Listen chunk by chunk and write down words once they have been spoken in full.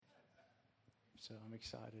So I'm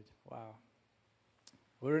excited. Wow.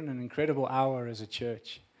 We're in an incredible hour as a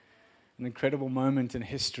church, an incredible moment in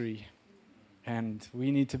history, and we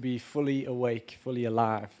need to be fully awake, fully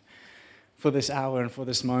alive for this hour and for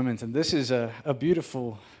this moment. And this is a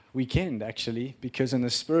beautiful weekend, actually, because in the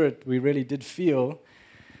spirit, we really did feel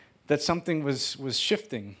that something was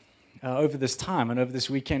shifting over this time and over this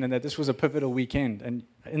weekend, and that this was a pivotal weekend. And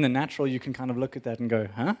in the natural, you can kind of look at that and go,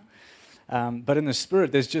 huh? But in the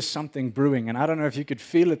spirit, there's just something brewing. And I don't know if you could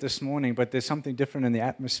feel it this morning, but there's something different in the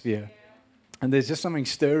atmosphere. And there's just something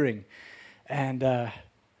stirring. And, a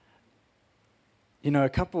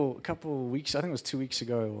couple weeks, I think it was 2 weeks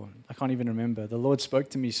ago, or I can't even remember, the Lord spoke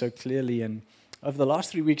to me so clearly. And over the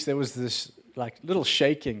last 3 weeks, there was this little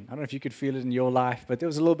shaking. I don't know if you could feel it in your life, but there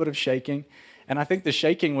was a little bit of shaking. And I think the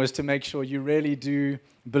shaking was to make sure you really do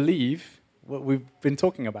believe what we've been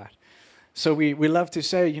talking about. So we love to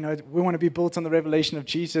say, we want to be built on the revelation of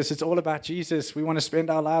Jesus. It's all about Jesus. We want to spend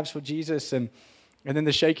our lives for Jesus. And then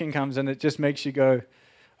the shaking comes, and it just makes you go,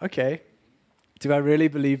 okay, do I really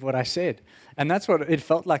believe what I said? And that's what it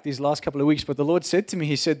felt like these last couple of weeks. But the Lord said to me,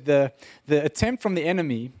 he said, the attempt from the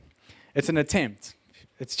enemy, it's an attempt.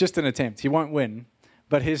 It's just an attempt. He won't win.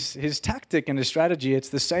 But his tactic and his strategy, it's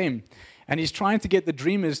the same. And he's trying to get the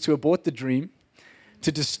dreamers to abort the dream,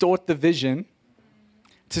 to distort the vision,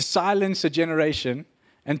 to silence a generation,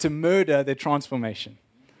 and to murder their transformation.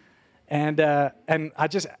 And I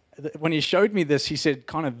just, when he showed me this, he said,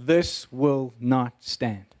 Connor, this will not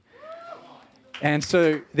stand. And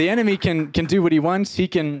so the enemy can do what he wants. He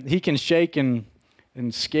can shake and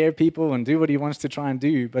scare people and do what he wants to try and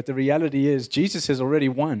do. But the reality is Jesus has already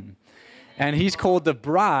won. And he's called the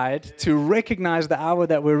bride to recognize the hour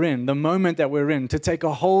that we're in, the moment that we're in, to take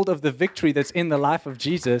a hold of the victory that's in the life of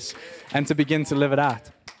Jesus and to begin to live it out.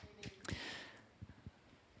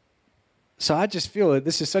 So I just feel that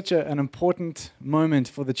this is such an important moment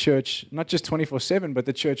for the church, not just 24/7, but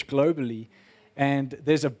the church globally. And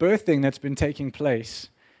there's a birthing that's been taking place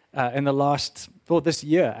in this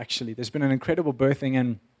year, actually. There's been an incredible birthing,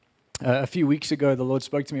 and a few weeks ago, the Lord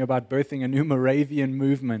spoke to me about birthing a new Moravian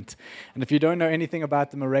movement. And if you don't know anything about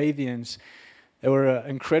the Moravians, they were an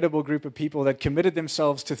incredible group of people that committed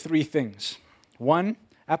themselves to three things. One,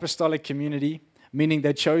 apostolic community, meaning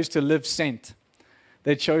they chose to live sent.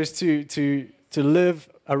 They chose to live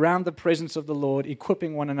around the presence of the Lord,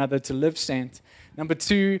 equipping one another to live sent. Number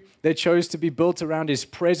two, they chose to be built around His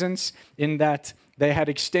presence in that they had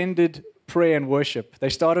extended prayer and worship. They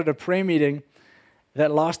started a prayer meeting that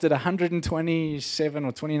lasted 127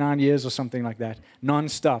 or 29 years or something like that,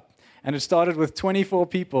 non-stop. And it started with 24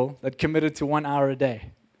 people that committed to 1 hour a day.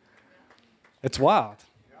 It's wild.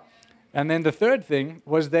 And then the third thing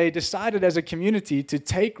was they decided as a community to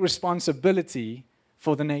take responsibility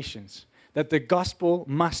for the nations, that the gospel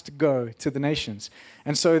must go to the nations.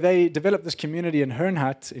 And so they developed this community in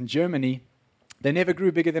Herrnhut in Germany. They never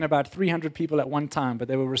grew bigger than about 300 people at one time, but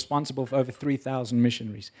they were responsible for over 3,000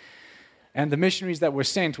 missionaries. And the missionaries that were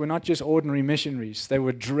sent were not just ordinary missionaries. They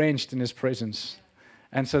were drenched in His presence.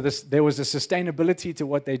 And so there was a sustainability to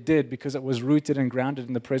what they did because it was rooted and grounded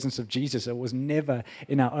in the presence of Jesus. It was never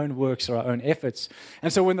in our own works or our own efforts.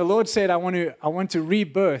 And so when the Lord said, I want to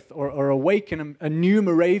rebirth or awaken a new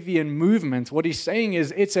Moravian movement, what He's saying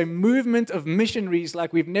is it's a movement of missionaries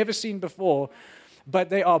like we've never seen before, but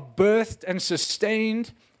they are birthed and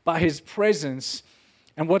sustained by His presence.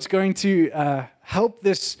 And what's going to help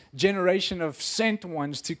this generation of sent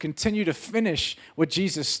ones to continue to finish what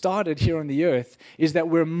Jesus started here on the earth is that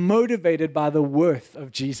we're motivated by the worth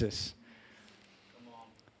of Jesus.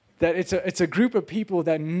 That it's a group of people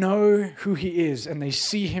that know who He is and they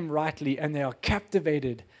see Him rightly and they are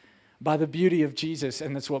captivated by the beauty of Jesus,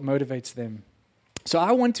 and that's what motivates them. So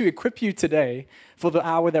I want to equip you today for the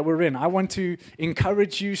hour that we're in. I want to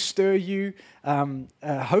encourage you, stir you,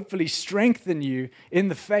 hopefully strengthen you in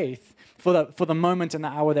the faith for the moment and the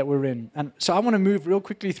hour that we're in. And so I want to move real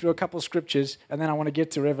quickly through a couple of scriptures, and then I want to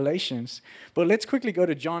get to Revelations. But let's quickly go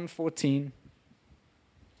to John 14.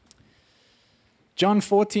 John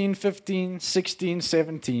 14, 15, 16,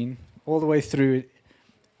 17, all the way through.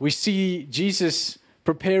 We see Jesus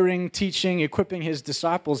preparing, teaching, equipping His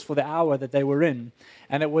disciples for the hour that they were in.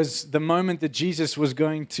 And it was the moment that Jesus was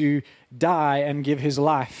going to die and give His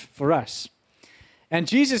life for us. And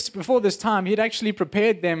Jesus, before this time, He had actually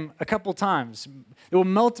prepared them a couple times. There were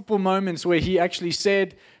multiple moments where He actually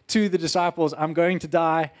said to the disciples, I'm going to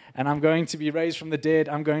die and I'm going to be raised from the dead.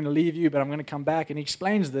 I'm going to leave you, but I'm going to come back. And He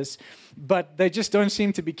explains this, but they just don't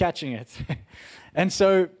seem to be catching it. And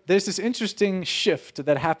so there's this interesting shift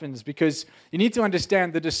that happens because you need to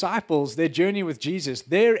understand the disciples, their journey with Jesus,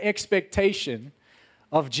 their expectation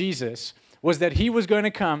of Jesus was that he was going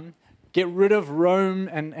to come, get rid of Rome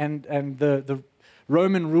and the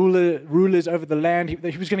Roman rulers over the land.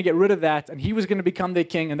 He was going to get rid of that, and he was going to become their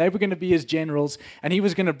king, and they were going to be his generals, and he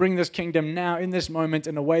was going to bring this kingdom now in this moment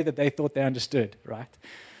in a way that they thought they understood, right?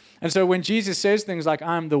 And so when Jesus says things like,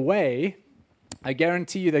 I'm the way, I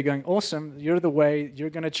guarantee you they're going, awesome, you're the way, you're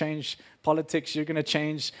going to change politics, you're going to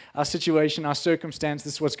change our situation, our circumstance,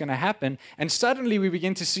 this is what's going to happen. And suddenly we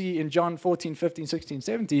begin to see in John 14, 15, 16,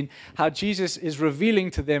 17, how Jesus is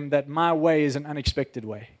revealing to them that my way is an unexpected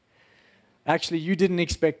way. Actually, you didn't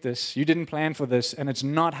expect this, you didn't plan for this, and it's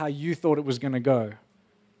not how you thought it was going to go.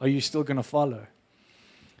 Are you still going to follow?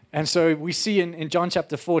 And so we see in John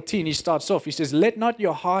chapter 14, he starts off, he says, let not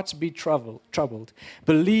your hearts be troubled.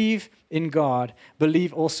 Believe in God,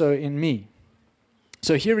 believe also in me.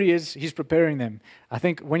 So here he is, he's preparing them. I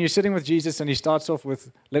think when you're sitting with Jesus and he starts off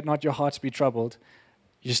with, let not your hearts be troubled,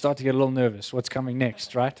 you start to get a little nervous. What's coming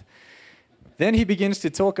next, right? Then he begins to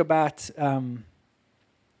talk about that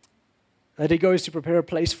he goes to prepare a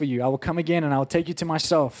place for you. I will come again and I will take you to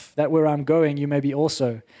myself, that where I'm going you may be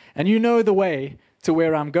also. And you know the way to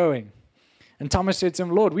where I'm going. And Thomas said to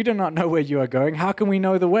him, Lord, we do not know where you are going. How can we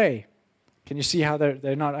know the way? Can you see how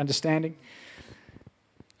they're not understanding?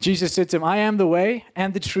 Jesus said to him, I am the way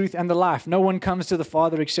and the truth and the life. No one comes to the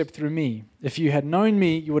Father except through me. If you had known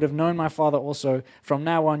me, you would have known my Father also. From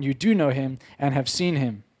now on, you do know him and have seen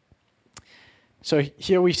him. So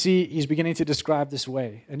here we see he's beginning to describe this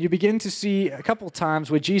way. And you begin to see a couple times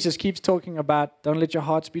where Jesus keeps talking about, don't let your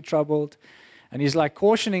hearts be troubled. And he's like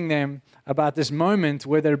cautioning them about this moment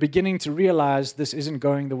where they're beginning to realize this isn't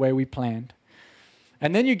going the way we planned.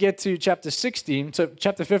 And then you get to chapter 16. So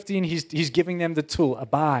chapter 15, he's giving them the tool,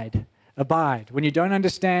 abide. Abide. When you don't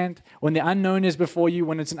understand, when the unknown is before you,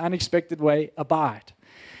 when it's an unexpected way, abide.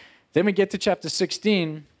 Then we get to chapter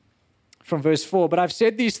 16 from verse 4. But I've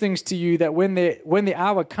said these things to you that when the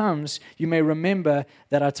hour comes, you may remember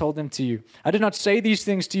that I told them to you. I did not say these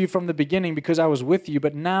things to you from the beginning because I was with you,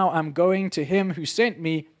 but now I'm going to him who sent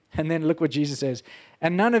me. And then look what Jesus says.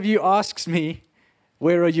 And none of you asks me,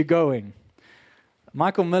 where are you going?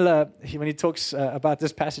 Michael Miller, when he talks about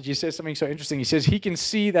this passage, he says something so interesting. He says he can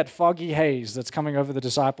see that foggy haze that's coming over the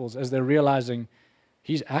disciples as they're realizing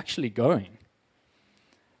he's actually going.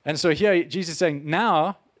 And so here Jesus is saying,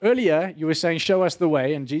 now, earlier you were saying, show us the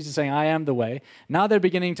way, and Jesus is saying, I am the way. Now they're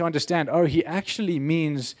beginning to understand, oh, he actually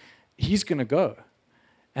means he's going to go.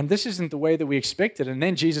 And this isn't the way that we expected. And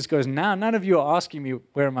then Jesus goes, now none of you are asking me,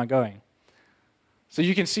 where am I going? So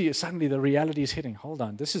you can see suddenly the reality is hitting. Hold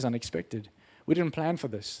on, this is unexpected. We didn't plan for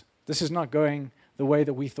this. This is not going the way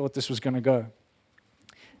that we thought this was going to go.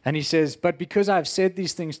 And he says, but because I've said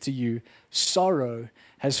these things to you, sorrow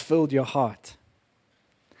has filled your heart.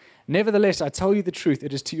 Nevertheless, I tell you the truth,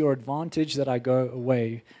 it is to your advantage that I go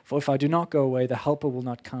away. For if I do not go away, the Helper will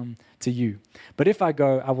not come to you. But if I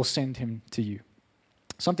go, I will send him to you.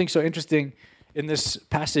 Something so interesting in this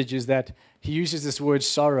passage is that he uses this word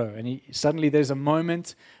sorrow. And suddenly there's a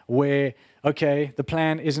moment where, okay, the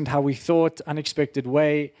plan isn't how we thought, unexpected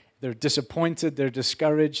way. They're disappointed, they're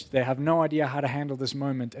discouraged, they have no idea how to handle this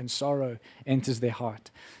moment, and sorrow enters their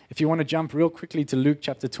heart. If you want to jump real quickly to Luke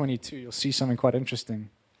chapter 22, you'll see something quite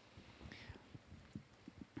interesting.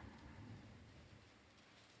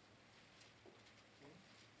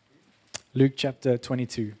 Luke chapter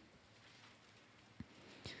 22.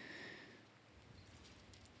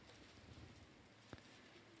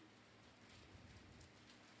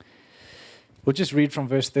 We'll just read from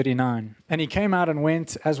verse 39. And he came out and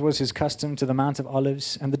went, as was his custom, to the Mount of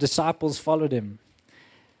Olives, and the disciples followed him.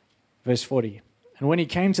 Verse 40. And when he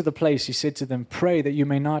came to the place, he said to them, pray that you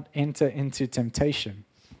may not enter into temptation.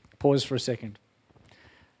 Pause for a second.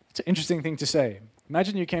 It's an interesting thing to say.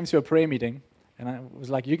 Imagine you came to a prayer meeting, and I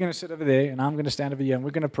was like, you're going to sit over there, and I'm going to stand over here, and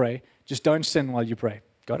we're going to pray. Just don't sin while you pray.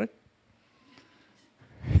 Got it?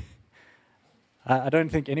 I don't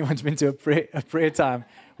think anyone's been to a prayer time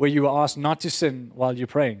where you were asked not to sin while you're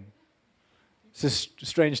praying. It's a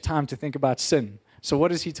strange time to think about sin. So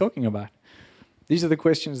what is he talking about? These are the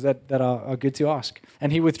questions that are good to ask.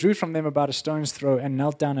 And he withdrew from them about a stone's throw and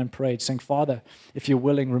knelt down and prayed, saying, Father, if you're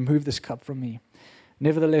willing, remove this cup from me.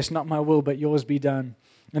 Nevertheless, not my will, but yours be done.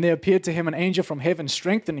 And there appeared to him an angel from heaven,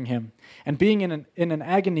 strengthening him. And being in an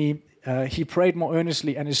agony, he prayed more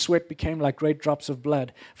earnestly, and his sweat became like great drops of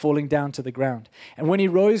blood falling down to the ground. And when he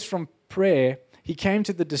rose from prayer, he came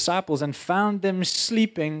to the disciples and found them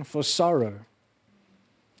sleeping for sorrow.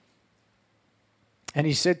 And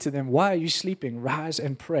he said to them, why are you sleeping? Rise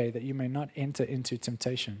and pray that you may not enter into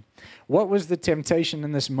temptation. What was the temptation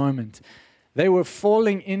in this moment? They were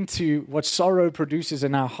falling into what sorrow produces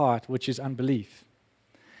in our heart, which is unbelief.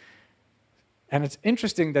 And it's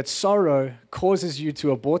interesting that sorrow causes you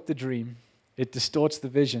to abort the dream, it distorts the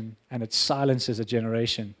vision, and it silences a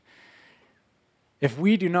generation. If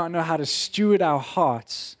we do not know how to steward our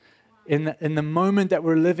hearts in the moment that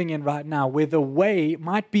we're living in right now, where the way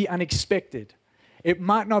might be unexpected, it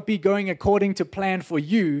might not be going according to plan for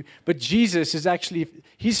you, but Jesus is actually,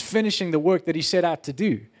 he's finishing the work that he set out to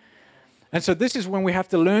do. And so this is when we have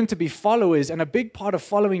to learn to be followers. And a big part of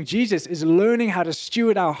following Jesus is learning how to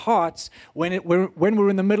steward our hearts when we're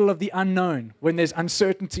in the middle of the unknown, when there's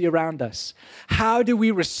uncertainty around us. How do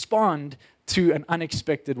we respond to an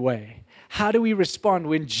unexpected way? How do we respond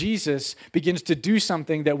when Jesus begins to do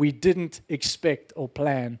something that we didn't expect or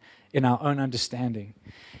plan in our own understanding?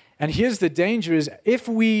 And here's the danger is if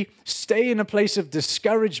we stay in a place of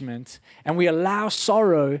discouragement and we allow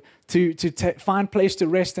sorrow to find place to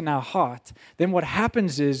rest in our heart, then what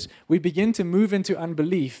happens is we begin to move into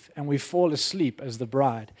unbelief and we fall asleep as the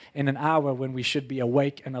bride in an hour when we should be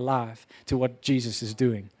awake and alive to what Jesus is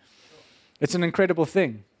doing. It's an incredible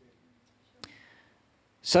thing.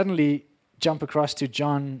 Suddenly, jump across to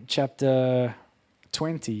John chapter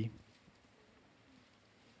 20.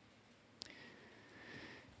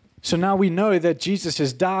 So now we know that Jesus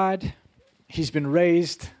has died, he's been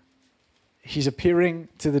raised, he's appearing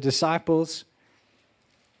to the disciples.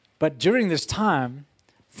 But during this time,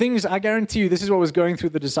 I guarantee you, this is what was going through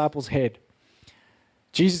the disciples' head.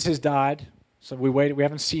 Jesus has died, so we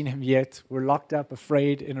haven't seen him yet. We're locked up,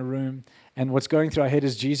 afraid in a room. And what's going through our head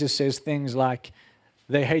is Jesus says things like,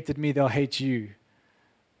 they hated me, they'll hate you.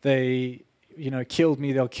 They, killed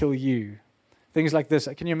me, they'll kill you. Things like this.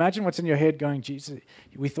 Can you imagine what's in your head going, Jesus,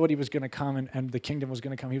 we thought he was going to come and the kingdom was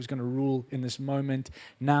going to come. He was going to rule in this moment.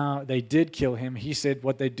 Now they did kill him. He said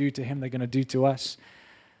what they do to him, they're going to do to us.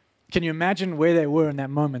 Can you imagine where they were in that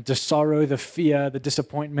moment? The sorrow, the fear, the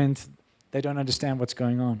disappointment. They don't understand what's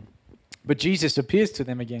going on. But Jesus appears to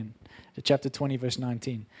them again. Chapter 20, verse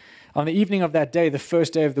 19. On the evening of that day, the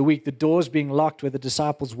first day of the week, the doors being locked where the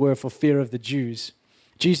disciples were for fear of the Jews,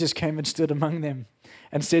 Jesus came and stood among them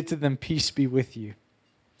and said to them, "Peace be with you."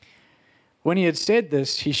 When he had said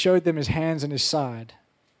this, he showed them his hands and his side.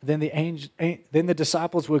 Then the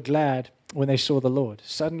disciples were glad when they saw the Lord.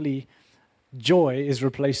 Suddenly, joy is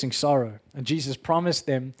replacing sorrow. And Jesus promised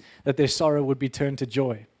them that their sorrow would be turned to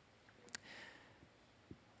joy.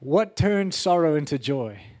 What turned sorrow into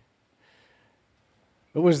joy?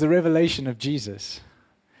 It was the revelation of Jesus.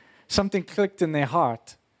 Something clicked in their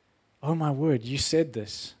heart. Oh my word, you said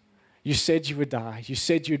this. You said you would die. You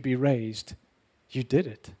said you'd be raised. You did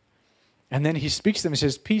it. And then he speaks to them and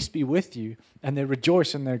says, "Peace be with you." And they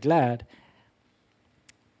rejoice and they're glad.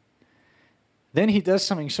 Then he does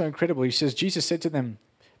something so incredible. He says, Jesus said to them,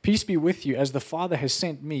 "Peace be with you. As the Father has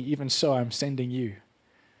sent me, even so I'm sending you."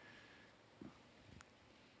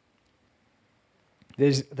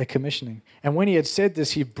 There's the commissioning. And when he had said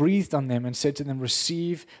this, he breathed on them and said to them,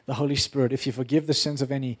 "Receive the Holy Spirit. If you forgive the sins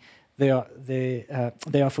of any, they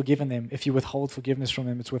are forgiven them. If you withhold forgiveness from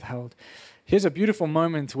them, it's withheld." Here's a beautiful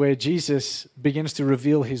moment where Jesus begins to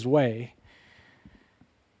reveal his way.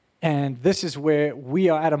 And this is where we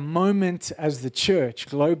are at a moment as the church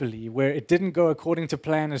globally where it didn't go according to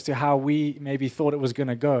plan as to how we maybe thought it was going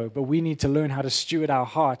to go. But we need to learn how to steward our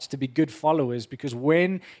hearts to be good followers, because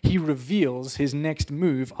when he reveals his next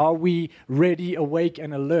move, are we ready, awake,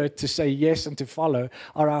 and alert to say yes and to follow?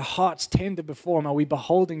 Are our hearts tender before him? Are we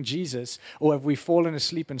beholding Jesus, or have we fallen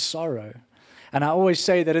asleep in sorrow? And I always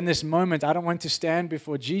say that in this moment, I don't want to stand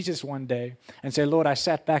before Jesus one day and say, "Lord, I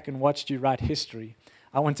sat back and watched you write history."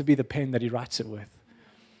 I want to be the pen that he writes it with,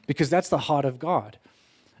 because that's the heart of God.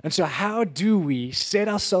 And so how do we set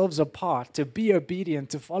ourselves apart to be obedient,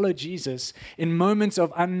 to follow Jesus in moments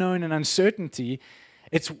of unknown and uncertainty?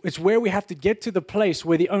 It's where we have to get to the place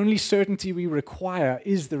where the only certainty we require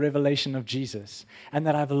is the revelation of Jesus, and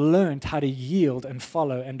that I've learned how to yield and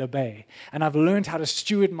follow and obey. And I've learned how to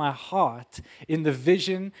steward my heart in the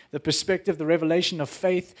vision, the perspective, the revelation of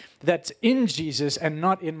faith that's in Jesus and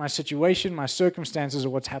not in my situation, my circumstances, or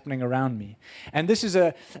what's happening around me. And this is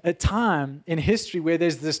a time in history where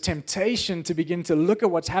there's this temptation to begin to look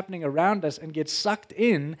at what's happening around us and get sucked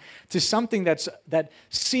in to something that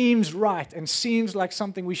seems right and seems like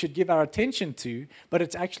something we should give our attention to, but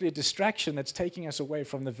it's actually a distraction that's taking us away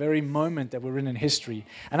from the very moment that we're in history.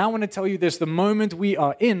 And I want to tell you this, the moment we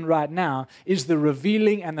are in right now is the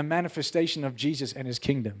revealing and the manifestation of Jesus and his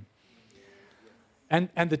kingdom.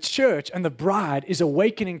 And the church and the bride is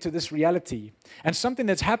awakening to this reality. And something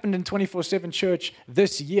that's happened in 24/7 Church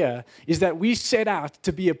this year is that we set out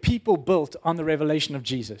to be a people built on the revelation of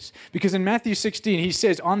Jesus. Because in Matthew 16, he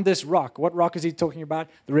says, on this rock, what rock is he talking about?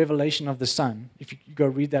 The revelation of the Son. If you go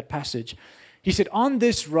read that passage, He said, on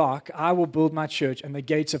this rock I will build my church, and the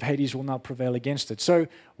gates of Hades will not prevail against it. So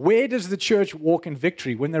where does the church walk in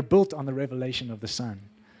victory? When they're built on the revelation of the Son.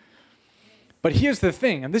 But here's the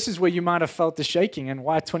thing, and this is where you might have felt the shaking, and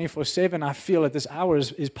why 24/7 I feel at this hour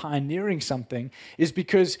is pioneering something, is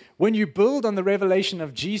because when you build on the revelation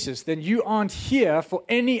of Jesus, then you aren't here for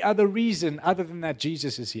any other reason other than that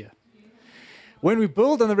Jesus is here. When we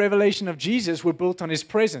build on the revelation of Jesus, we're built on His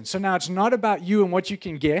presence. So now it's not about you and what you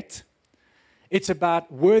can get. It's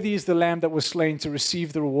about worthy is the Lamb that was slain to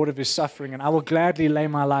receive the reward of His suffering, and I will gladly lay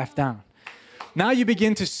my life down. Now you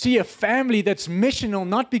begin to see a family that's missional,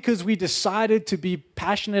 not because we decided to be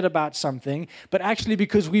passionate about something, but actually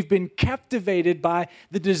because we've been captivated by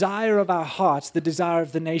the desire of our hearts, the desire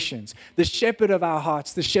of the nations, the shepherd of our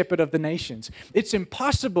hearts, the shepherd of the nations. It's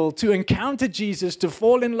impossible to encounter Jesus, to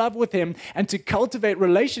fall in love with Him, and to cultivate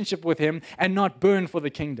relationship with Him and not burn for the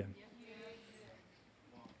kingdom.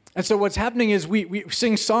 And so what's happening is we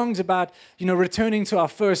sing songs about, returning to our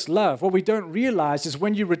first love. What we don't realize is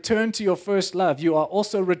when you return to your first love, you are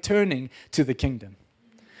also returning to the kingdom.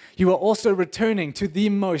 You are also returning to the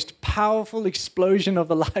most powerful explosion of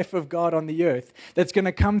the life of God on the earth that's going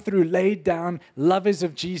to come through laid down lovers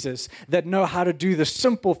of Jesus that know how to do the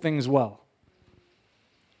simple things well.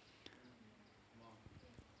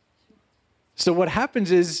 So what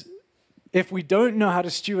happens is if we don't know how to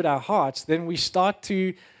steward our hearts, then we start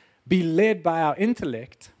to be led by our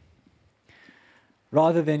intellect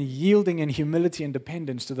rather than yielding in humility and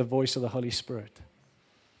dependence to the voice of the Holy Spirit.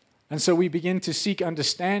 And so we begin to seek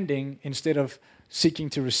understanding instead of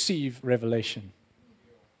seeking to receive revelation.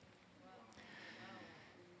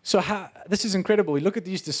 So this is incredible. We look at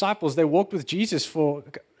these disciples. They walked with Jesus for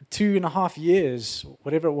 2.5 years,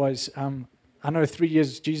 whatever it was. I know 3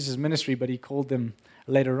 years Jesus' ministry, but He called them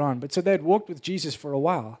later on. But so they had walked with Jesus for a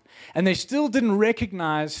while, and they still didn't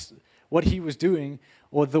recognize what He was doing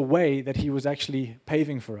or the way that He was actually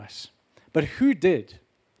paving for us. But who did?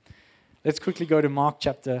 Let's quickly go to Mark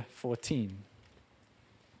chapter 14.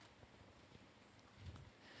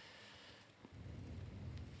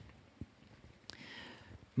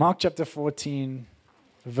 Mark chapter 14,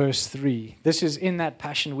 verse 3. This is in that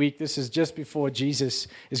Passion Week. This is just before Jesus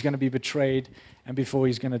is going to be betrayed and before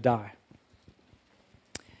He's going to die.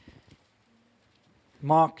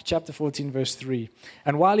 Mark chapter 14, verse 3.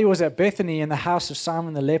 And while He was at Bethany in the house of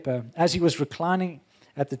Simon the leper, as He was reclining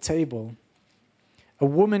at the table, a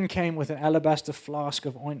woman came with an alabaster flask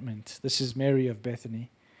of ointment. This is Mary of Bethany.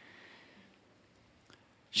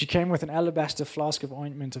 She came with an alabaster flask of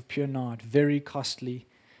ointment of pure nard, very costly.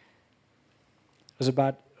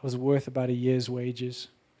 It was worth about a year's wages.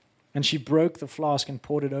 And she broke the flask and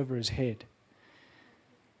poured it over His head.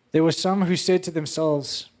 There were some who said to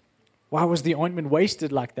themselves, why was the ointment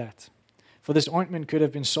wasted like that? For this ointment could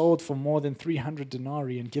have been sold for more than 300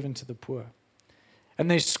 denarii and given to the poor.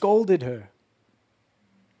 And they scolded her.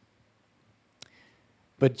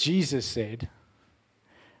 But Jesus said,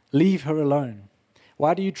 leave her alone.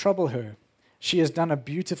 Why do you trouble her? She has done a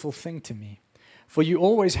beautiful thing to me. For you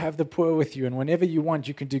always have the poor with you, and whenever you want,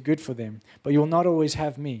 you can do good for them. But you will not always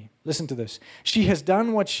have me. Listen to this. She has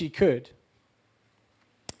done what she could.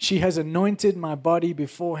 She has anointed my body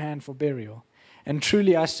beforehand for burial. And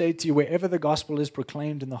truly I say to you, wherever the gospel is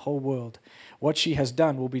proclaimed in the whole world, what she has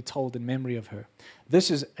done will be told in memory of her. This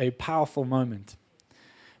is a powerful moment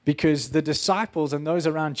because the disciples and those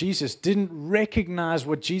around Jesus didn't recognize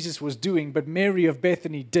what Jesus was doing, but Mary of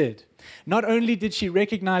Bethany did. Not only did she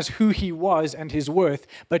recognize who He was and His worth,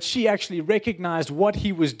 but she actually recognized what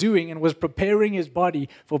He was doing and was preparing His body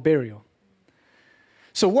for burial.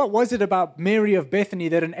 So what was it about Mary of Bethany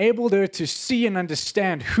that enabled her to see and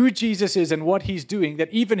understand who Jesus is and what He's doing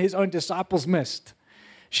that even His own disciples missed?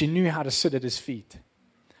 She knew how to sit at His feet.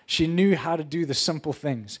 She knew how to do the simple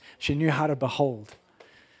things. She knew how to behold.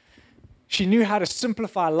 She knew how to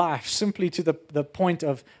simplify life simply to the point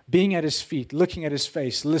of being at His feet, looking at His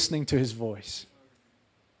face, listening to His voice.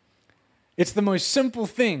 It's the most simple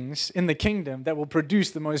things in the kingdom that will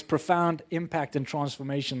produce the most profound impact and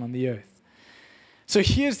transformation on the earth. So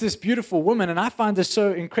here's this beautiful woman, and I find this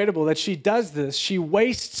so incredible that she does this. She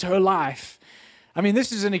wastes her life. I mean,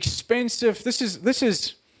 this is an expensive, this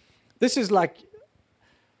is like,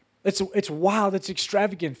 it's wild, it's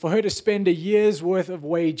extravagant. For her to spend a year's worth of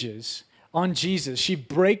wages on Jesus, she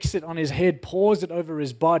breaks it on His head, pours it over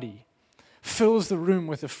His body, fills the room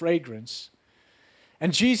with a fragrance.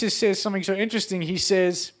 And Jesus says something so interesting. He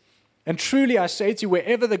says, and truly I say to you,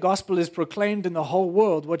 wherever the gospel is proclaimed in the whole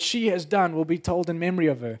world, what she has done will be told in memory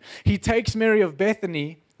of her. He takes Mary of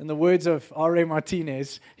Bethany, in the words of R.A.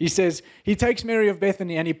 Martinez, he says, He takes Mary of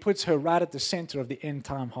Bethany and He puts her right at the center of the end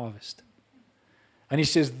time harvest. And he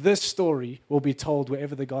says this story will be told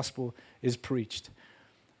wherever the gospel is preached.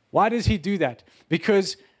 Why does he do that?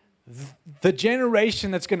 Because the generation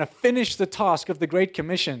that's going to finish the task of the Great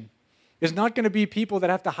Commission is not going to be people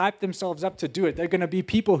that have to hype themselves up to do it. They're going to be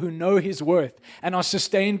people who know his worth and are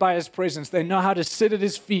sustained by his presence. They know how to sit at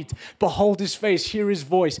his feet, behold his face, hear his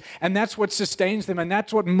voice. And that's what sustains them, and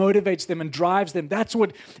that's what motivates them and drives them. That's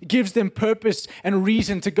what gives them purpose and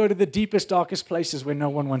reason to go to the deepest, darkest places where no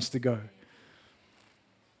one wants to go.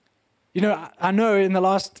 You know, I know in the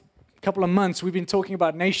last couple of months we've been talking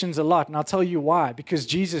about nations a lot, and I'll tell you why. Because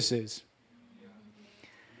Jesus is.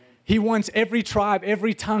 He wants every tribe,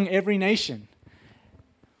 every tongue, every nation.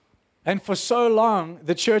 And for so long,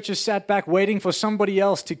 the church has sat back waiting for somebody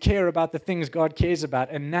else to care about the things God cares about.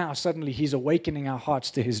 And now suddenly he's awakening our hearts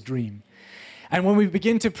to his dream. And when we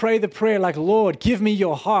begin to pray the prayer like, Lord, give me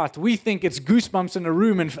your heart, we think it's goosebumps in a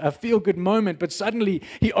room and a feel-good moment. But suddenly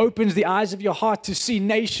he opens the eyes of your heart to see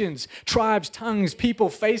nations, tribes, tongues, people,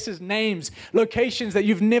 faces, names, locations that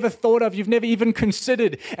you've never thought of, you've never even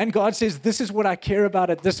considered. And God says, this is what I care about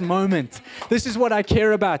at this moment. This is what I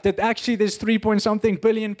care about. That actually there's 3-point-something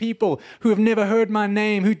billion people who have never heard my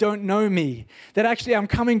name, who don't know me. That actually I'm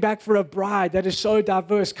coming back for a bride that is so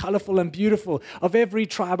diverse, colorful, and beautiful, of every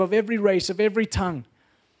tribe, of every race, of every tongue.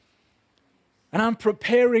 And I'm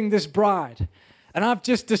preparing this bride. And I've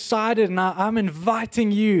just decided, and I'm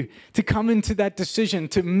inviting you to come into that decision,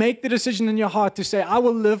 to make the decision in your heart to say, I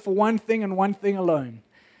will live for one thing and one thing alone.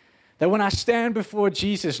 That when I stand before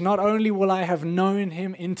Jesus, not only will I have known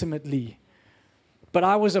him intimately, but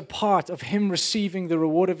I was a part of him receiving the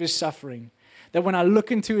reward of his suffering. That when I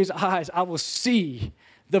look into his eyes, I will see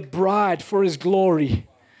the bride for his glory.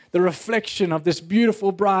 The reflection of this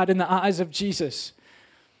beautiful bride in the eyes of Jesus.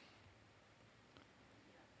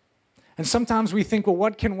 And sometimes we think, well,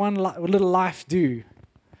 what can one little life do?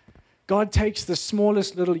 God takes the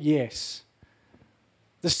smallest little yes.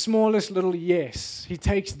 The smallest little yes. He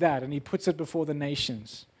takes that and he puts it before the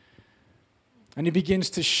nations. And he begins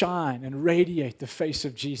to shine and radiate the face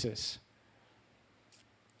of Jesus.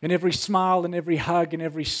 In every smile, in every hug, in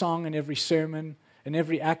every song, in every sermon, in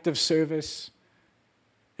every act of service,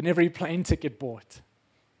 in every plane ticket bought.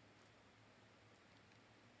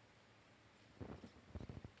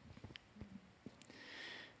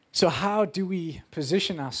 So how do we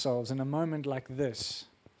position ourselves in a moment like this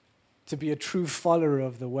to be a true follower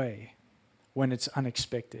of the way when it's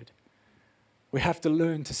unexpected? We have to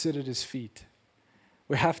learn to sit at his feet.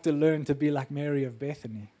 We have to learn to be like Mary of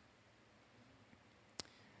Bethany.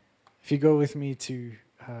 If you go with me to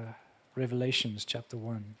Revelations chapter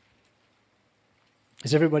 1.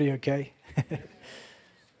 Is everybody okay?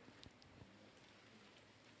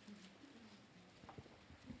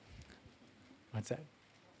 What's that?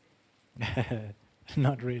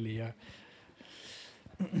 Not really, yeah.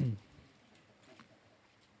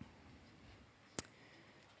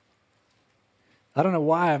 I don't know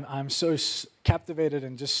why I'm so captivated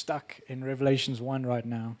and just stuck in Revelations 1 right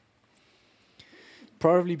now.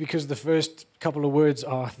 Probably because the first couple of words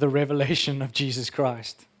are the revelation of Jesus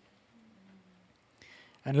Christ.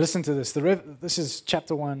 And listen to this. This is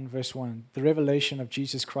chapter 1, verse 1. The revelation of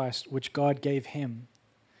Jesus Christ, which God gave him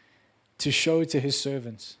to show to his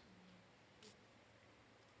servants.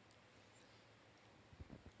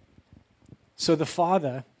 So the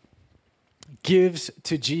Father gives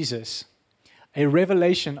to Jesus a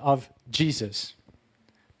revelation of Jesus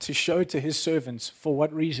to show to his servants. For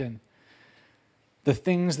what reason? The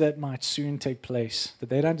things that might soon take place, that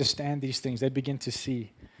they'd understand these things, they'd begin to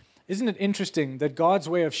see. Isn't it interesting that God's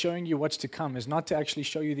way of showing you what's to come is not to actually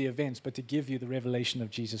show you the events, but to give you the revelation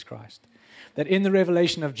of Jesus Christ? That in the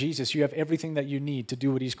revelation of Jesus, you have everything that you need to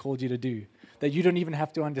do what he's called you to do. That you don't even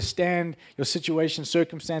have to understand your situation,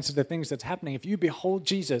 circumstances, the things that's happening. If you behold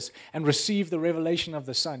Jesus and receive the revelation of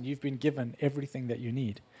the Son, you've been given everything that you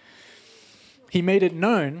need. He made it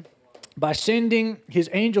known by sending his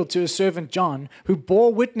angel to his servant John, who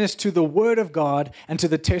bore witness to the word of God and to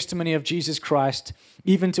the testimony of Jesus Christ,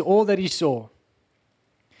 even to all that he saw.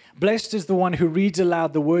 Blessed is the one who reads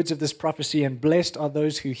aloud the words of this prophecy, and blessed are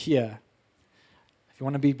those who hear. If you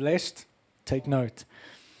want to be blessed, take note.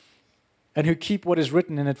 And who keep what is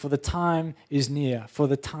written in it, for the time is near. For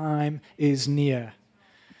the time is near.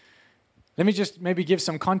 Let me just maybe give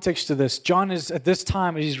some context to this. John is, at this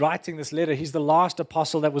time, as he's writing this letter, he's the last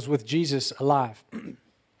apostle that was with Jesus alive.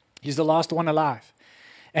 He's the last one alive.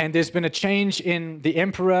 And there's been a change in the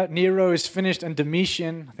emperor. Nero is finished, and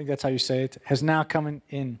Domitian, I think that's how you say it, has now come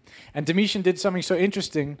in. And Domitian did something so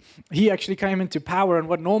interesting. He actually came into power, and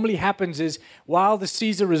what normally happens is, while the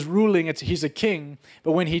Caesar is ruling, he's a king,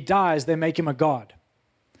 but when he dies, they make him a god.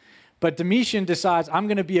 But Domitian decides, I'm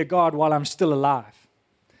going to be a god while I'm still alive.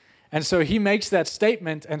 And so he makes that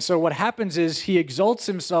statement. And so what happens is he exalts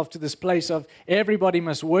himself to this place of everybody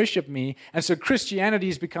must worship me. And so Christianity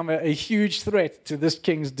has become a huge threat to this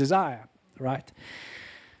king's desire, right?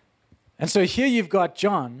 And so here you've got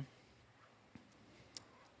John,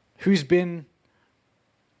 who's been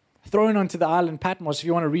thrown onto the island Patmos. If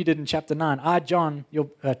you want to read it in chapter 9, I, John,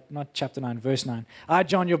 not chapter 9, verse 9. I,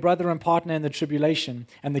 John, your brother and partner in the tribulation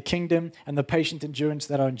and the kingdom and the patient endurance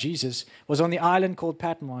that are in Jesus, was on the island called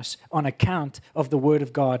Patmos on account of the word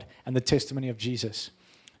of God and the testimony of Jesus.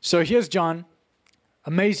 So here's John,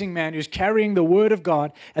 amazing man who's carrying the word of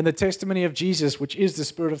God and the testimony of Jesus, which is the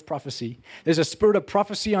spirit of prophecy. There's a spirit of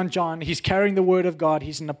prophecy on John. He's carrying the word of God.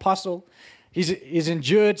 He's an apostle. He's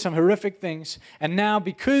endured some horrific things. And now,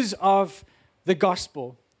 because of the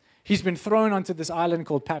gospel, he's been thrown onto this island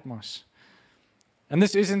called Patmos. And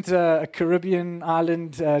this isn't a Caribbean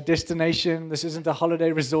island destination. This isn't a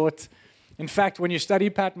holiday resort. In fact, when you study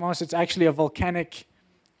Patmos, it's actually a volcanic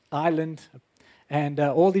island. And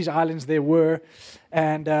all these islands there were.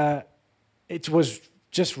 And it was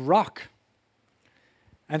just rock.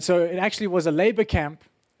 And so it actually was a labor camp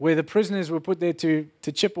where the prisoners were put there to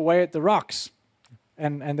chip away at the rocks.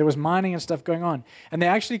 And there was mining and stuff going on. And they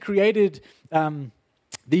actually created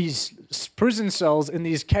these prison cells in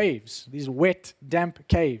these caves, these wet, damp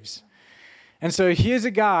caves. And so here's a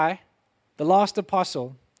guy, the last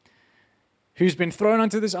apostle, who's been thrown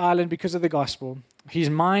onto this island because of the gospel. He's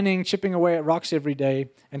mining, chipping away at rocks every day,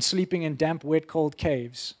 and sleeping in damp, wet, cold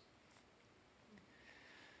caves.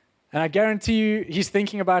 And I guarantee you, he's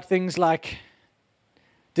thinking about things like,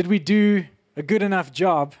 did we do a good enough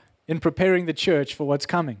job in preparing the church for what's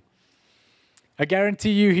coming? I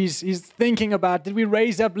guarantee you he's thinking about, did we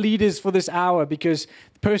raise up leaders for this hour? Because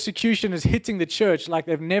persecution is hitting the church like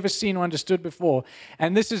they've never seen or understood before.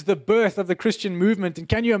 And this is the birth of the Christian movement. And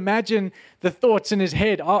can you imagine the thoughts in his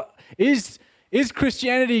head? Is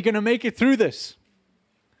Christianity going to make it through this?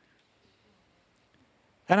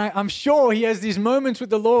 And I'm sure he has these moments with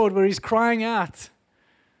the Lord where he's crying out,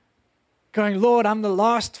 going, Lord, I'm the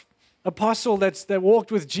last apostle that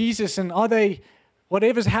walked with Jesus, and are they,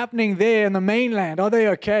 whatever's happening there in the mainland, are they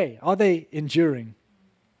okay? Are they enduring?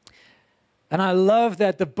 And I love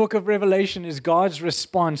that the book of Revelation is God's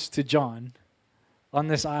response to John on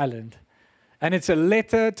this island. And it's a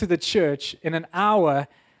letter to the church in an hour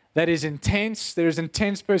that is intense. There's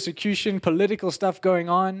intense persecution, political stuff going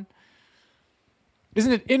on.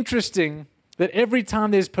 Isn't it interesting that every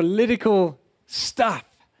time there's political stuff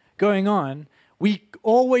going on, we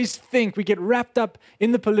always think, we get wrapped up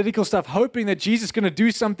in the political stuff, hoping that Jesus is going to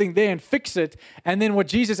do something there and fix it. And then what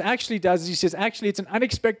Jesus actually does is he says, actually, it's an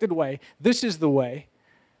unexpected way. This is the way.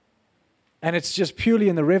 And it's just purely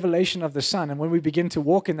in the revelation of the Son. And when we begin to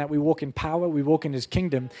walk in that, we walk in power, we walk in his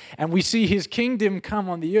kingdom. And we see his kingdom come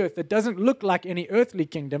on the earth. It doesn't look like any earthly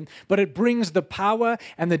kingdom, but it brings the power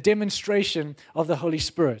and the demonstration of the Holy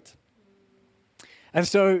Spirit. And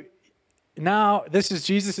so now, this is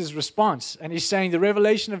Jesus' response, and he's saying the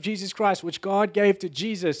revelation of Jesus Christ, which God gave to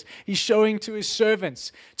Jesus, he's showing to his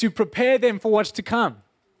servants to prepare them for what's to come.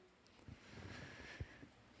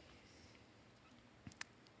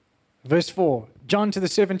 Verse 4, John to the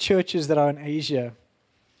 7 churches that are in Asia.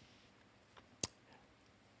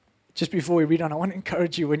 Just before we read on, I want to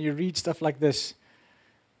encourage you, when you read stuff like this,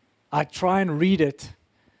 I try and read it,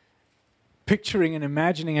 picturing and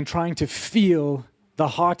imagining and trying to feel the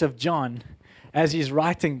heart of John as he's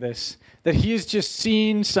writing this, that he has just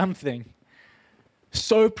seen something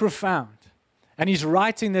so profound. And he's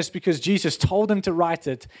writing this because Jesus told him to write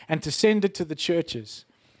it and to send it to the churches.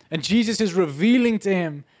 And Jesus is revealing to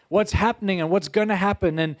him what's happening and what's going to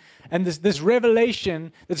happen, and this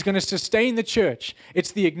revelation that's going to sustain the church.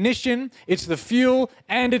 It's the ignition, it's the fuel,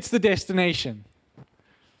 and it's the destination.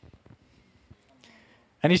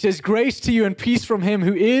 And he says, grace to you and peace from him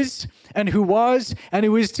who is, and who was, and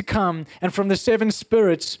who is to come, and from the 7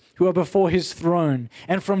 spirits who are before his throne,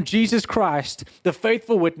 and from Jesus Christ, the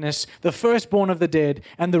faithful witness, the firstborn of the dead,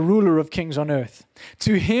 and the ruler of kings on earth.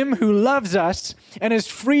 To him who loves us and has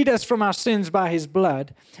freed us from our sins by his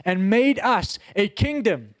blood, and made us a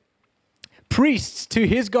kingdom, priests to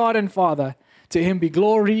his God and Father, to him be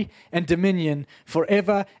glory and dominion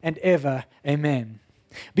forever and ever. Amen.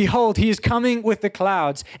 Behold, he is coming with the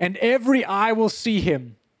clouds, and every eye will see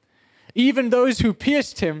him, even those who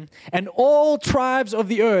pierced him, and all tribes of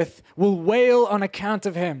the earth will wail on account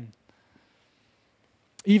of him.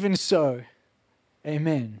 Even so,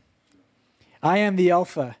 amen. I am the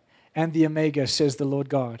Alpha and the Omega, says the Lord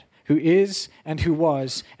God, who is and who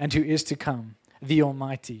was and who is to come, the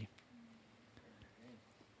Almighty.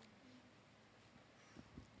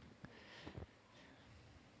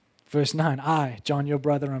 Verse 9, I, John, your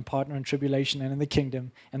brother and partner in tribulation and in the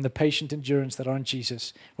kingdom and the patient endurance that are in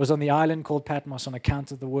Jesus, was on the island called Patmos on account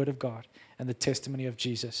of the word of God and the testimony of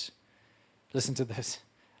Jesus. Listen to this.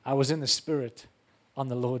 I was in the Spirit on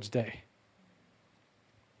the Lord's day,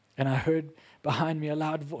 and I heard behind me a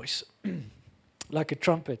loud voice like a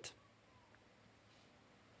trumpet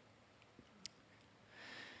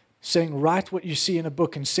saying, write what you see in a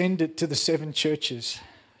book and send it to the 7 churches.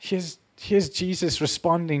 Here's Jesus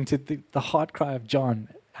responding to the heart cry of John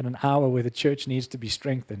at an hour where the church needs to be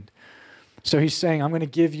strengthened. So he's saying, I'm going to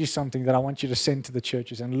give you something that I want you to send to the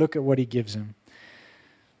churches, and look at what he gives him.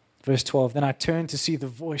 Verse 12, then I turned to see the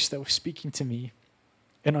voice that was speaking to me,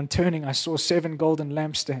 and on turning I saw 7 golden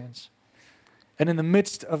lampstands. And in the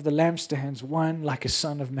midst of the lampstands, one like a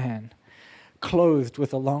son of man, clothed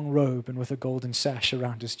with a long robe and with a golden sash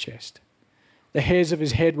around his chest. The hairs of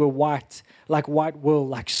his head were white, like white wool,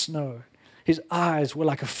 like snow. His eyes were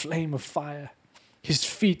like a flame of fire. His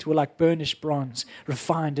feet were like burnished bronze,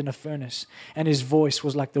 refined in a furnace, and his voice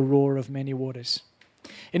was like the roar of many waters.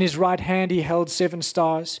 In his right hand he held 7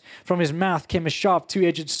 stars. From his mouth came a sharp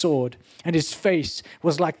 2-edged sword, and his face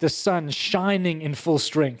was like the sun shining in full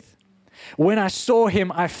strength. When I saw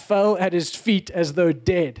him, I fell at his feet as though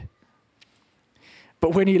dead.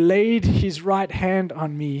 But when he laid his right hand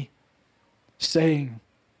on me, saying,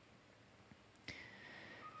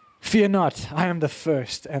 fear not, I am the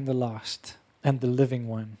first and the last and the living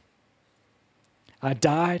one. I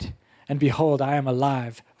died, and behold, I am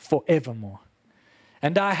alive forevermore.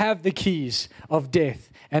 And I have the keys of death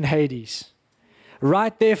and Hades.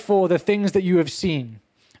 Write therefore the things that you have seen,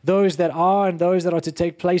 those that are and those that are to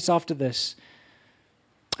take place after this.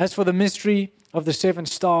 As for the mystery of the 7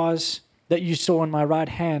 stars that you saw in my right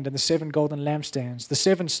hand and the 7 golden lampstands, the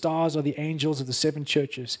 7 stars are the angels of the 7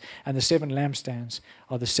 churches, and the 7 lampstands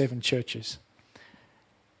are the 7 churches.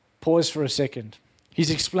 Pause for a second. He's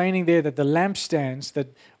explaining there that the lampstands, that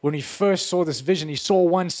when he first saw this vision, he saw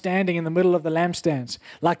one standing in the middle of the lampstands,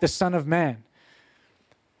 like the Son of Man.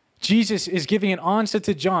 Jesus is giving an answer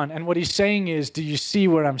to John, and what he's saying is, do you see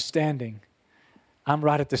where I'm standing? I'm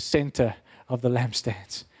right at the center of the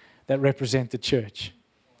lampstands that represent the church.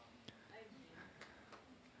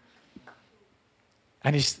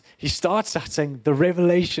 And he starts out saying the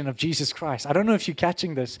revelation of Jesus Christ. I don't know if you're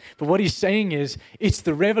catching this, but what he's saying is it's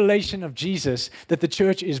the revelation of Jesus that the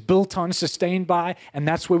church is built on, sustained by, and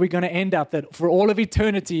that's where we're going to end up. That for all of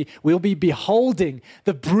eternity, we'll be beholding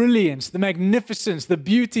the brilliance, the magnificence, the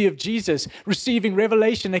beauty of Jesus, receiving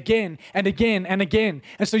revelation again and again and again.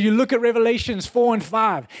 And so you look at Revelations 4 and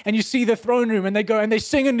 5, and you see the throne room, and they go and they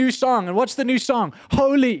sing a new song. And what's the new song?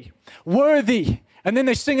 Holy, worthy. And then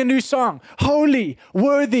they sing a new song, holy,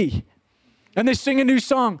 worthy. And they sing a new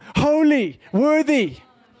song, holy, worthy.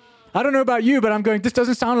 I don't know about you, but I'm going, this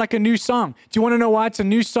doesn't sound like a new song. Do you want to know why it's a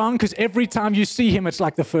new song? Because every time you see him, it's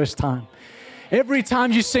like the first time. Every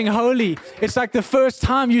time you sing holy, it's like the first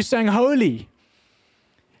time you sang holy.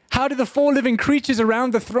 How do the 4 living creatures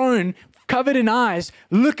around the throne, covered in eyes,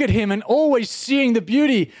 look at him and always seeing the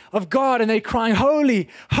beauty of God, and they're crying, holy,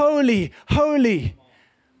 holy, holy.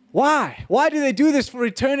 Why? Why do they do this for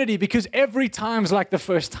eternity? Because every time's like the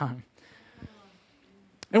first time.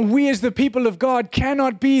 And we as the people of God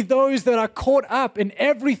cannot be those that are caught up in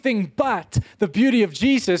everything but the beauty of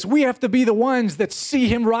Jesus. We have to be the ones that see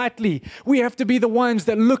him rightly. We have to be the ones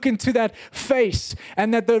that look into that face,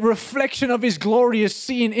 and that the reflection of his glory is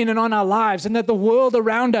seen in and on our lives, and that the world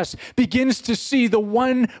around us begins to see the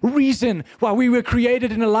one reason why we were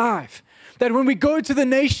created and alive. That when we go to the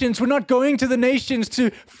nations, we're not going to the nations to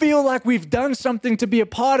feel like we've done something to be a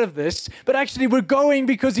part of this, but actually we're going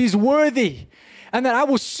because he's worthy. And that I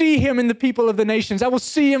will see him in the people of the nations. I will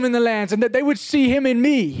see him in the lands, and that they would see him in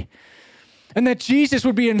me. And that Jesus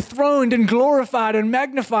would be enthroned and glorified and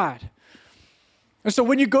magnified. And so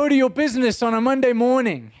when you go to your business on a Monday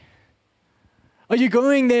morning, are you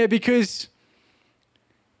going there because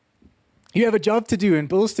you have a job to do and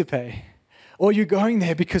bills to pay? Or are you going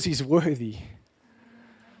there because he's worthy?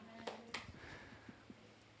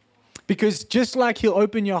 Because just like he'll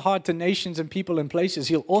open your heart to nations and people and places,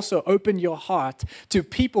 he'll also open your heart to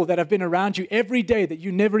people that have been around you every day that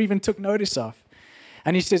you never even took notice of.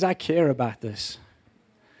 And he says, I care about this.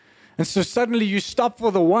 And so suddenly you stop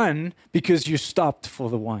for the one because you stopped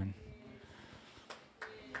for the one.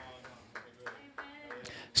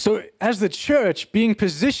 So as the church being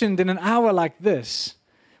positioned in an hour like this,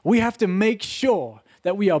 we have to make sure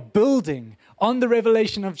that we are building on the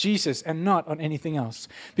revelation of Jesus and not on anything else.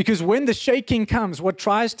 Because when the shaking comes, what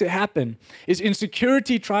tries to happen is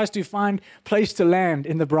insecurity tries to find place to land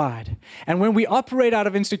in the bride. And when we operate out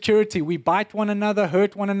of insecurity, we bite one another,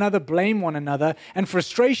 hurt one another, blame one another, and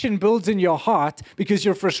frustration builds in your heart because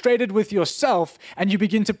you're frustrated with yourself and you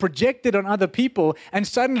begin to project it on other people, and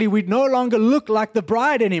suddenly we no longer look like the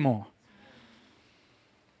bride anymore.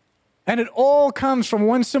 And it all comes from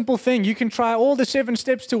one simple thing. You can try all the 7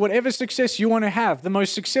 steps to whatever success you want to have. The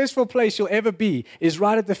most successful place you'll ever be is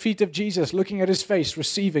right at the feet of Jesus, looking at his face,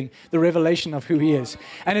 receiving the revelation of who he is.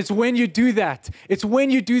 And it's when you do that,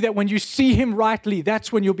 when you see him rightly,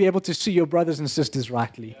 that's when you'll be able to see your brothers and sisters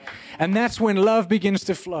rightly. And that's when love begins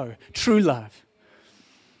to flow, true love.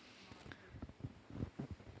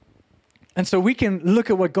 And so we can look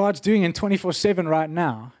at what God's doing in 24/7 right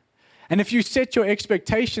now. And if you set your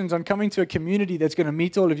expectations on coming to a community that's going to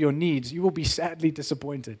meet all of your needs, you will be sadly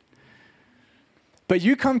disappointed. But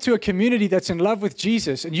you come to a community that's in love with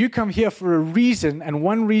Jesus, and you come here for a reason and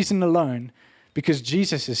one reason alone, because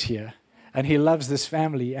Jesus is here, and he loves this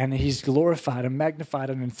family, and he's glorified and magnified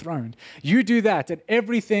and enthroned. You do that, and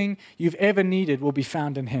everything you've ever needed will be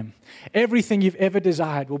found in him. Everything you've ever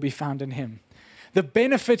desired will be found in him. The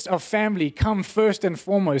benefits of family come first and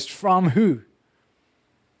foremost from who?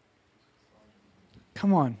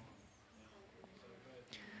 Come on.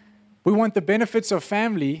 We want the benefits of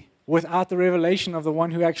family without the revelation of the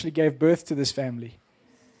one who actually gave birth to this family.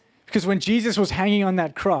 Because when Jesus was hanging on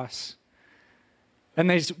that cross, and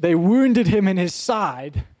they wounded him in his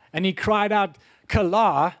side, and he cried out,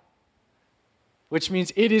 Kala, which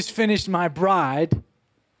means, it is finished, my bride,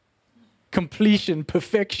 completion,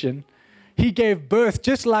 perfection. He gave birth,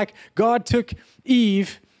 just like God took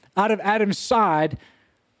Eve out of Adam's side.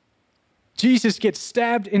 Jesus gets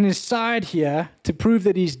stabbed in his side here to prove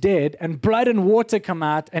that he's dead, and blood and water come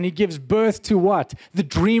out, and he gives birth to what? The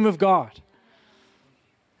dream of God.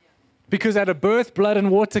 Because at a birth, blood and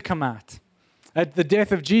water come out. At the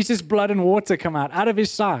death of Jesus, blood and water come out of his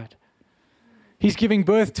side. He's giving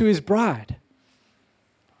birth to his bride.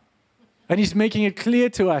 And he's making it clear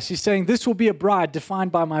to us. He's saying, this will be a bride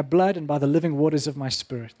defined by my blood and by the living waters of my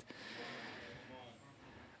spirit.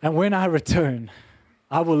 And when I return,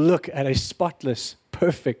 I will look at a spotless,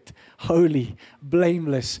 perfect, holy,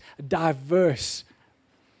 blameless, diverse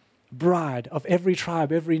bride of every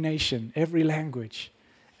tribe, every nation, every language.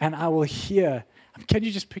 And I will hear, can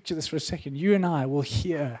you just picture this for a second? You and I will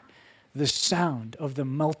hear the sound of the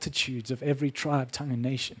multitudes of every tribe, tongue, and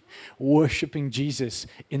nation worshiping Jesus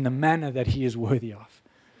in the manner that he is worthy of.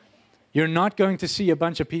 You're not going to see a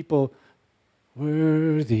bunch of people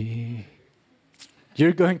worthy.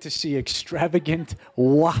 You're going to see extravagant,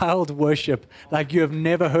 wild worship like you have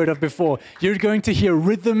never heard of before. You're going to hear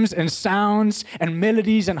rhythms and sounds and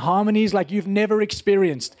melodies and harmonies like you've never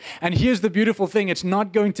experienced. And here's the beautiful thing. It's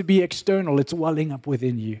not going to be external. It's welling up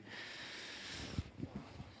within you.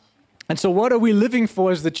 And so what are we living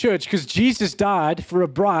for as the church? Because Jesus died for a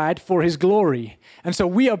bride for his glory. And so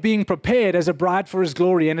we are being prepared as a bride for his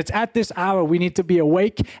glory. And it's at this hour we need to be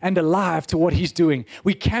awake and alive to what he's doing.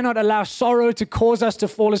 We cannot allow sorrow to cause us to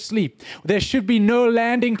fall asleep. There should be no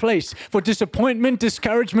landing place for disappointment,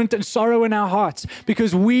 discouragement, and sorrow in our hearts,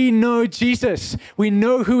 because we know Jesus. We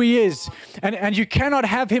know who he is. And you cannot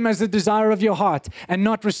have him as the desire of your heart and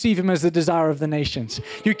not receive him as the desire of the nations.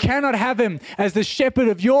 You cannot have him as the shepherd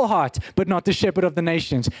of your heart, but not the shepherd of the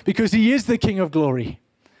nations, because he is the King of glory.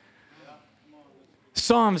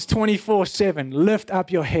 Psalms 24:7, lift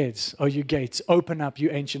up your heads, O you gates, open up, you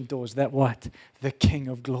ancient doors, that what? The King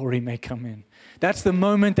of glory may come in. That's the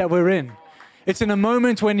moment that we're in. It's in a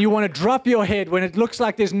moment when you want to drop your head, when it looks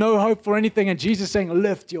like there's no hope for anything, and Jesus is saying,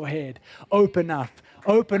 lift your head, open up,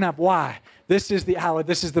 open up. Why? This is the hour,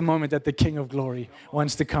 this is the moment that the King of glory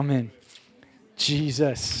wants to come in.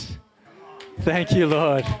 Jesus. Thank you,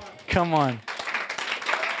 Lord. Come on.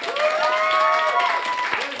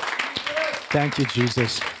 Thank you,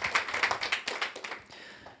 Jesus.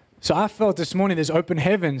 So I felt this morning there's open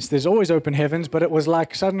heavens. There's always open heavens, but it was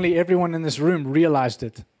like suddenly everyone in this room realized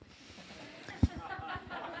it.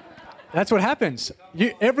 That's what happens.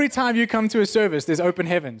 Every time you come to a service, there's open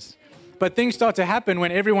heavens. But things start to happen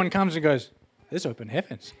when everyone comes and goes, there's open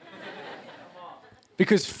heavens.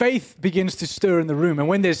 Because faith begins to stir in the room. And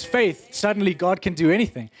when there's faith, suddenly God can do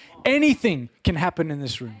anything. Anything can happen in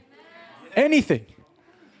this room. Anything.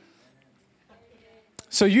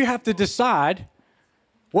 So you have to decide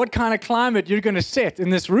what kind of climate you're going to set in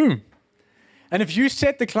this room. And if you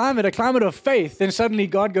set the climate, a climate of faith, then suddenly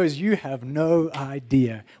God goes, you have no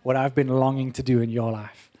idea what I've been longing to do in your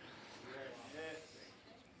life.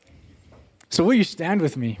 So will you stand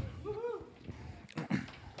with me?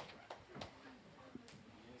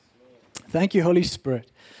 Thank you, Holy Spirit.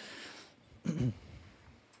 That's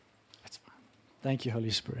fine. Thank you, Holy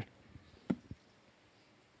Spirit.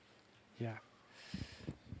 Yeah.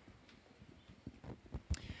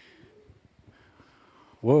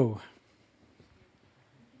 Whoa.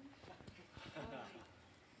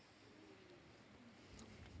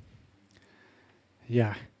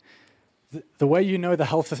 Yeah. The way you know the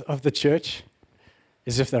health of the church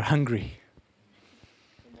is if they're hungry.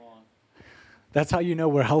 That's how you know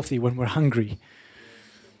we're healthy, when we're hungry.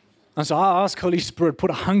 And so I ask Holy Spirit, put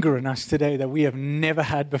a hunger in us today that we have never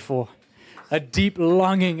had before. A deep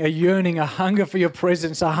longing, a yearning, a hunger for your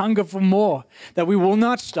presence, a hunger for more, that we will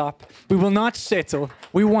not stop, we will not settle,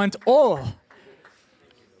 we want all.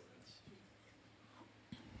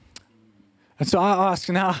 And so I ask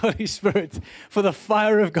now, Holy Spirit, for the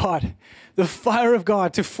fire of God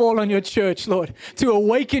to fall on your church, Lord, to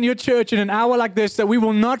awaken your church in an hour like this, that we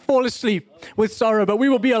will not fall asleep with sorrow, but we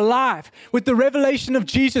will be alive with the revelation of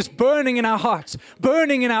Jesus burning in our hearts,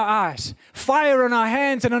 burning in our eyes, fire on our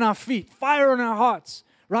hands and on our feet, fire on our hearts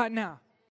right now.